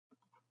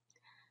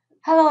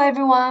Hello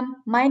everyone,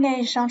 my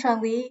name is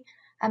Shangchuan Li.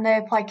 I'm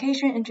an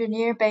application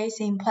engineer based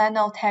in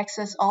Plano,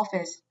 Texas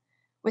office.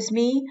 With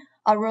me,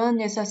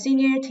 Arun is a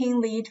senior team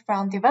lead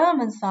from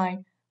development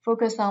side,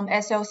 focused on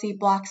SoC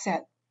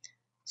Blockset.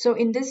 So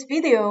in this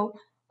video,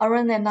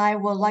 Arun and I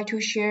would like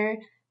to share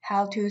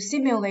how to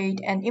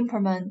simulate and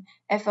implement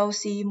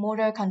FOC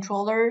motor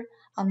controller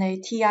on a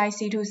TI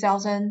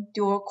C2000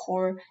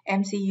 dual-core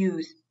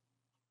MCUs.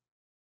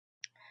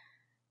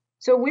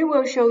 So we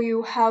will show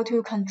you how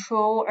to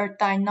control a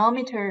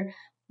dynamometer,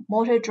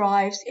 motor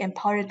drives, and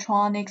power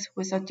electronics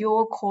with a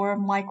dual-core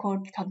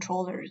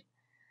microcontroller.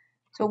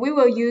 So we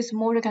will use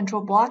motor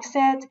control block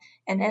set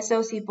and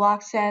SoC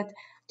block set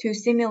to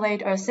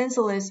simulate a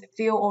sensorless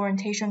field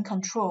orientation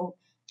control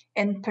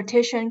and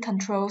partition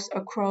controls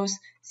across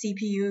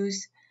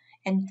CPUs.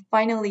 And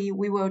finally,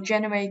 we will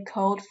generate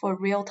code for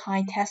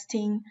real-time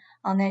testing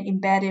on an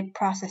embedded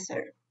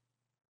processor.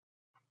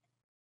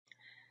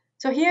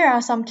 So here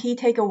are some key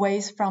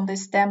takeaways from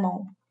this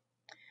demo.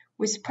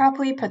 With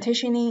properly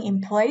partitioning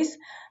in place,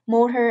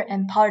 motor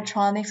and power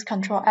electronics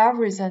control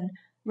algorithm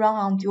run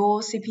on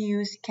dual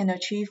CPUs can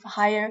achieve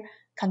higher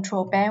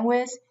control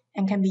bandwidth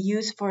and can be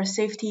used for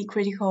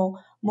safety-critical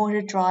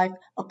motor drive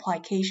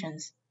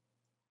applications.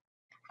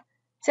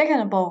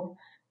 Second of all,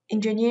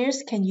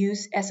 engineers can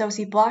use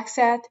SoC block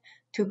set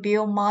to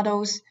build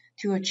models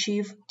to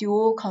achieve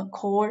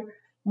dual-core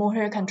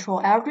motor control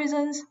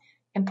algorithms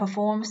and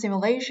perform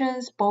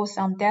simulations both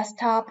on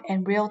desktop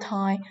and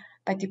real-time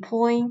by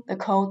deploying the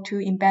code to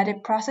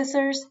embedded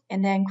processors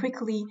and then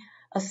quickly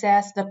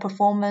assess the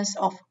performance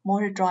of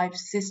motor drive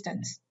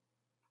systems.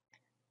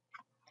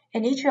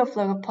 And each of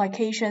the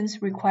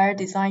applications require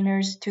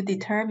designers to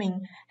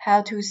determine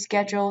how to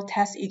schedule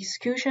test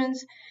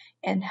executions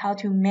and how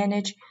to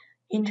manage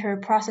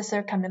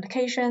inter-processor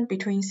communication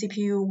between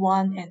CPU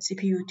 1 and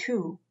CPU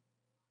 2.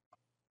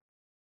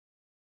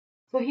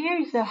 So here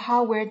is a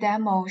hardware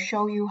demo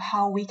show you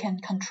how we can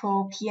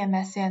control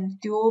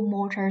PMSM dual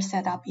motor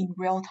setup in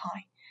real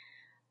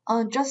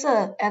time. Just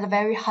at a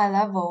very high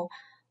level,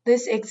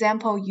 this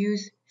example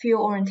used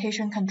field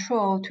orientation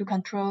control to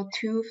control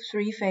two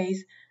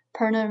three-phase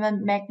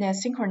permanent magnet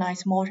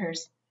synchronized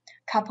motors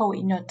coupled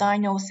in a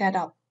dyno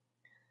setup.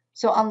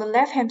 So on the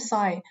left-hand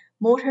side,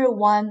 motor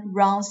 1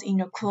 runs in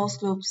a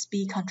closed-loop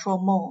speed control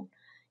mode,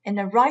 and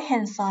the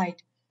right-hand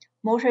side,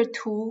 motor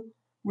 2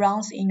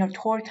 runs in a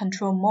torque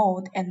control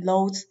mode and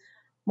loads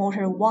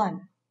motor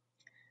 1.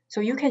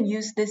 So you can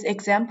use this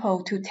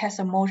example to test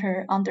a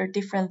motor under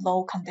different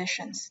load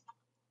conditions.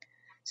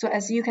 So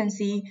as you can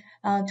see,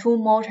 two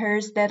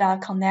motors that are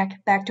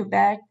connected back to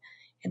back,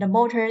 and the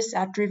motors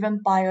are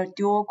driven by a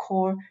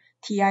dual-core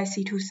TI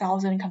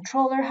C2000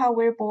 controller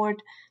hardware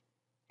board.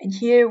 And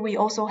here we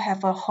also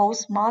have a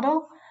host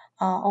model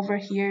over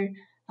here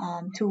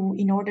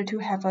in order to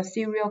have a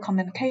serial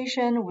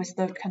communication with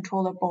the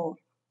controller board.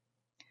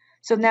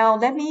 So now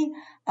let me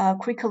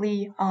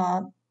quickly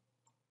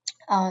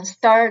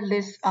start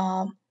this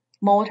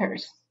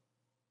motors.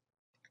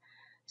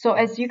 So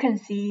as you can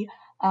see,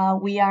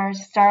 we are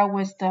start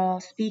with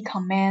the speed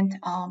command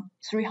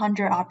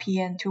 300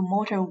 RPM to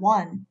motor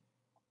 1.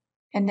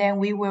 And then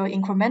we will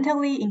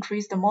incrementally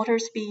increase the motor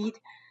speed.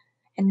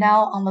 And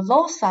now on the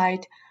low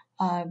side,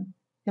 the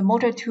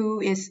motor 2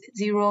 is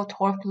 0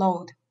 torque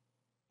load.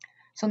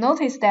 So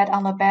notice that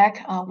on the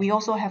back, we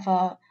also have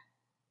a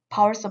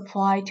power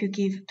supply to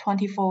give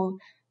 24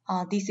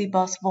 DC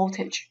bus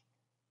voltage.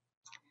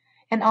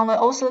 And on the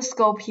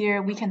oscilloscope here,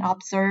 we can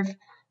observe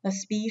the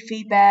speed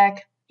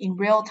feedback in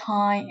real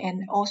time,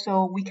 and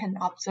also we can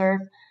observe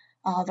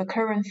the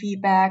current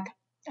feedback.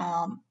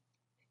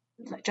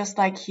 Just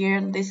like here,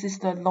 this is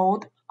the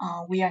load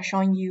we are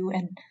showing you,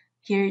 and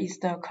here is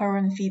the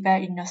current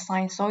feedback in a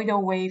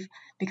sinusoidal wave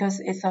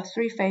because it's a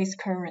three-phase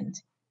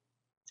current.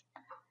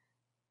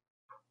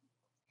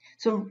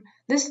 So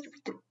this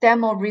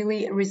demo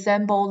really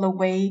resembles the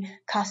way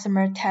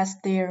customers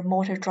test their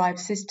motor drive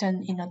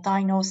system in a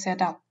dyno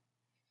setup.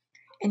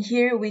 And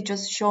here we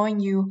just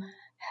showing you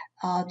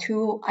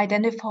two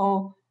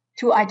identical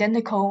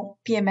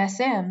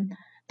PMSM,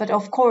 but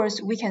of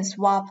course we can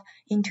swap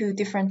into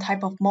different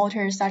type of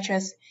motors such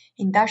as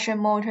induction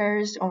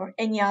motors or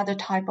any other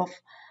type of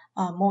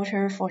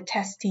motor for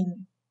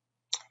testing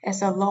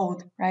as a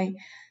load, right?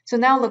 So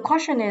now the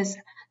question is,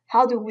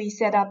 how do we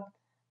set up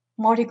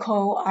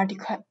multi-core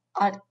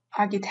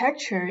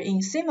architecture in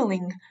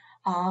Simulink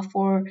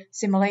for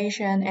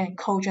simulation and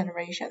code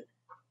generation?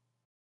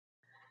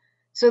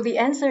 So the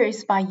answer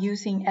is by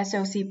using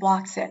SoC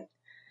Blockset.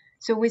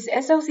 So with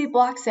SoC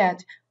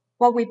Blockset,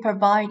 what we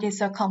provide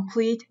is a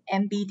complete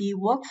MBD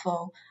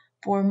workflow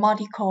for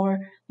multi-core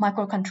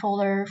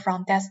microcontroller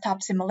from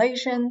desktop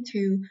simulation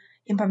to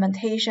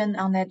implementation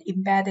on an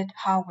embedded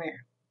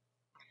hardware.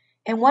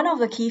 And one of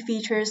the key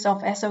features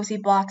of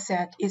SoC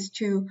Blockset is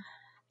to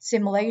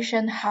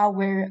simulation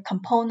hardware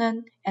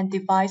component and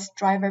device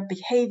driver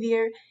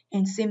behavior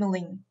in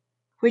Simulink,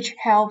 which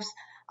helps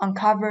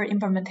uncover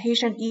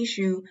implementation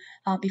issue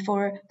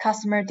before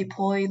customer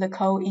deploy the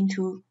code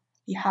into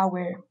the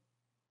hardware.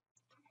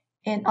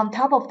 And on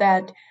top of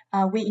that,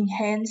 we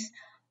enhance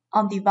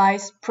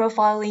on-device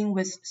profiling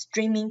with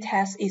streaming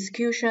task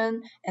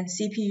execution and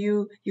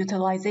CPU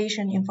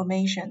utilization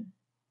information.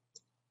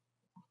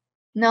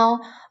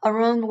 Now,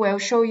 Arun will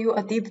show you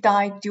a deep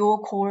dive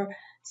dual-core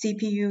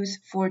CPUs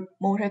for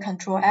motor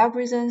control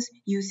algorithms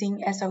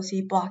using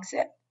SoC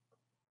Blockset.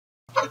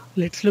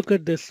 Let's look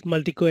at this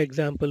multi-core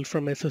example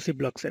from SoC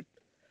Blockset.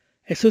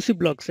 SoC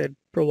Blockset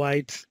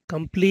provides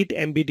complete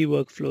MBD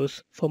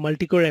workflows for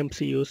multi-core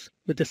MCUs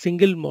with a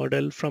single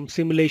model from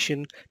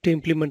simulation to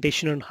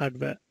implementation on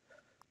hardware.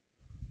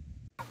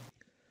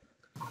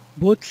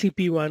 Both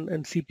CPU1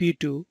 and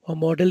CPU2 are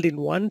modeled in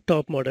one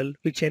top model,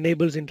 which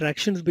enables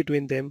interactions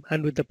between them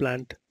and with the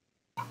plant.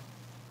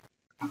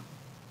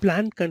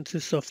 Plant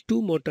consists of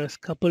two motors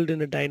coupled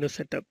in a dyno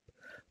setup.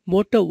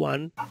 Motor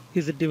 1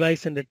 is a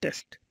device under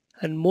test,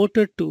 and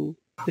motor 2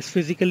 is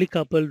physically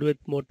coupled with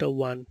motor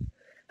 1,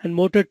 and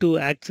motor 2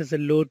 acts as a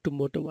load to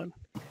motor 1.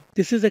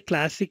 This is a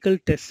classical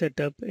test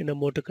setup in a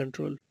motor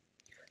control.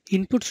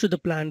 Inputs to the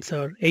plants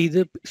are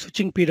either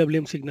switching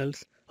PWM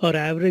signals or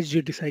average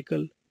duty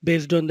cycle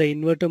based on the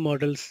inverter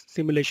model's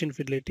simulation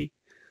fidelity.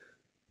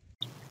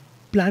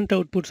 Plant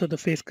outputs are the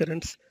phase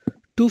currents.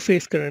 Two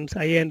phase currents,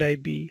 IA and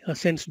IB, are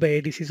sensed by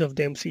ADCs of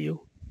the MCU.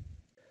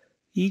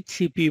 Each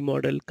CPU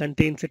model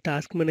contains a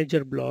task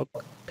manager block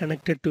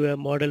connected to a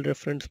model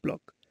reference block.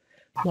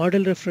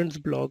 Model reference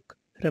block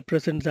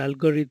represents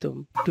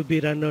algorithm to be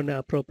run on an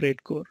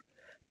appropriate core.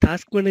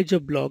 Task manager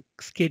block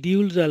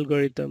schedules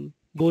algorithm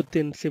both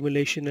in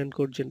simulation and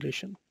code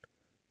generation.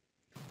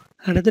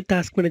 Another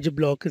task manager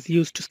block is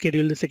used to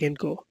schedule the second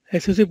core.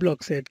 SoC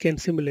Blockset can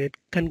simulate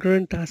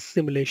concurrent task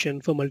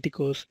simulation for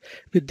multi-cores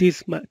with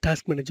these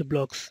task manager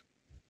blocks.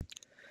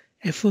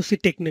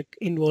 FOC technique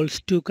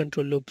involves two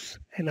control loops,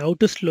 an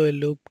outer slower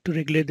loop to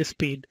regulate the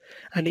speed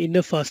and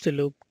inner faster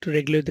loop to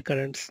regulate the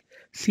currents.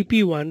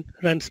 CPU1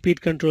 runs speed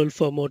control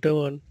for motor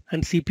 1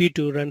 and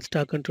CPU2 runs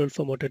torque control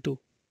for motor 2.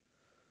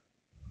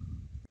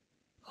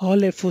 All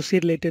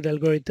FOC related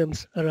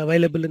algorithms are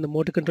available in the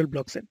motor control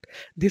block set.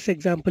 This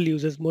example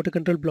uses motor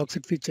control block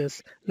set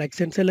features like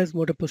sensorless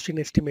motor position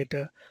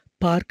estimator,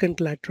 park and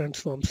lag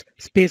transforms,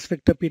 space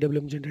vector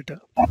PWM generator.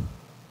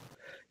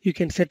 You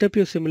can set up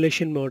your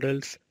simulation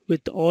models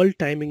with all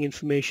timing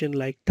information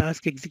like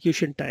task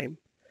execution time,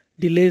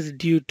 delays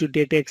due to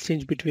data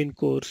exchange between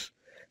cores,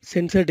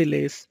 sensor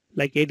delays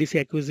like ADC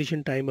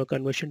acquisition time or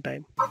conversion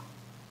time.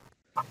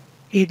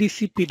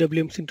 ADC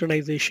PWM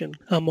synchronization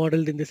are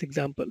modeled in this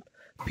example.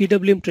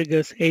 PWM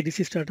triggers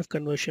ADC start of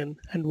conversion,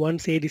 and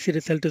once ADC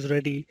result is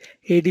ready,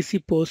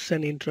 ADC posts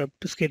an interrupt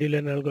to schedule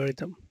an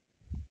algorithm.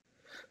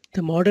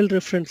 The model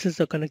references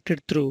are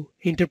connected through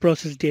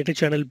interprocess data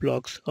channel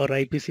blocks or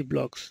IPC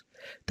blocks.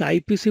 The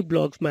IPC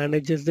blocks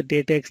manages the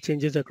data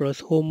exchanges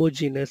across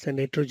homogeneous and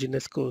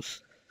heterogeneous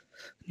cores.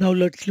 Now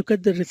let's look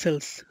at the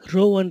results.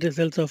 Row 1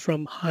 results are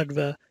from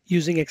hardware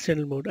using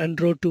external mode and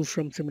row 2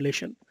 from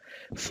simulation.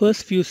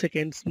 First few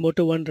seconds,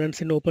 motor 1 runs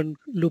in open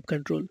loop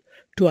control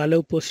to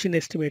allow position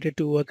estimator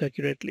to work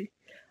accurately.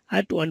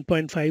 At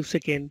 1.5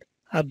 second,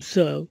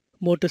 observe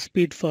motor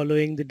speed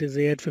following the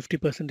desired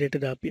 50%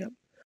 rated RPM.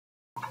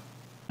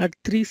 At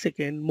 3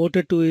 second,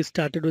 motor 2 is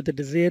started with the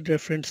desired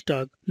reference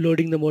torque,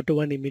 loading the motor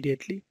 1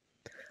 immediately.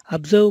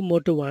 Observe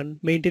motor 1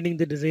 maintaining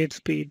the desired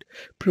speed,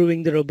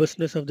 proving the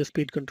robustness of the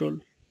speed control.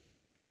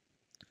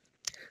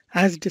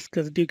 As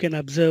discussed, you can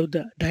observe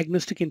the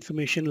diagnostic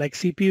information like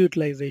CPU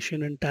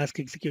utilization and task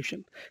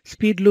execution.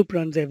 Speed loop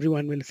runs every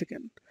 1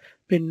 millisecond.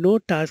 When no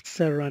tasks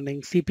are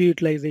running, CPU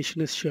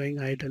utilization is showing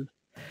idle.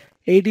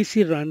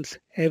 ADC runs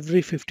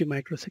every 50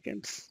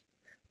 microseconds.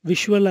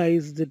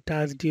 Visualize the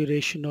task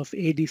duration of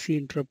ADC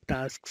interrupt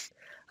tasks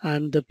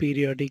and the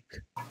periodic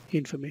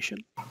information.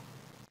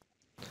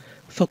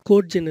 For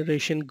code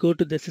generation, go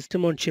to the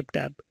System on Chip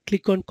tab,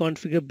 click on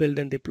Configure, Build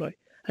and Deploy,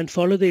 and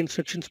follow the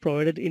instructions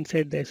provided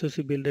inside the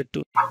SoC Builder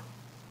tool.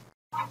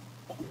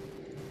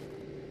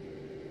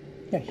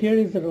 Here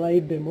is the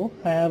live demo.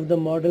 I have the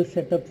model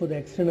set up for the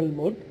external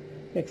mode.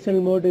 The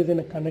external mode is in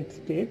a connect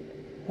state,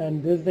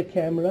 and this is the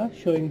camera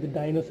showing the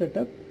dyno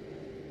setup,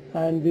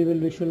 and we will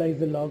visualize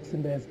the logs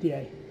in the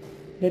SDI.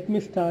 Let me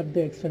start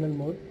the external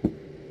mode.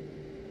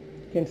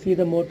 You can see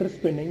the motor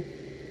spinning.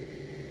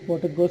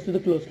 Motor goes to the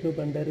closed loop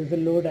and there is a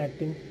load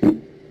acting.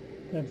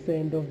 That's the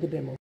end of the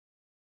demo.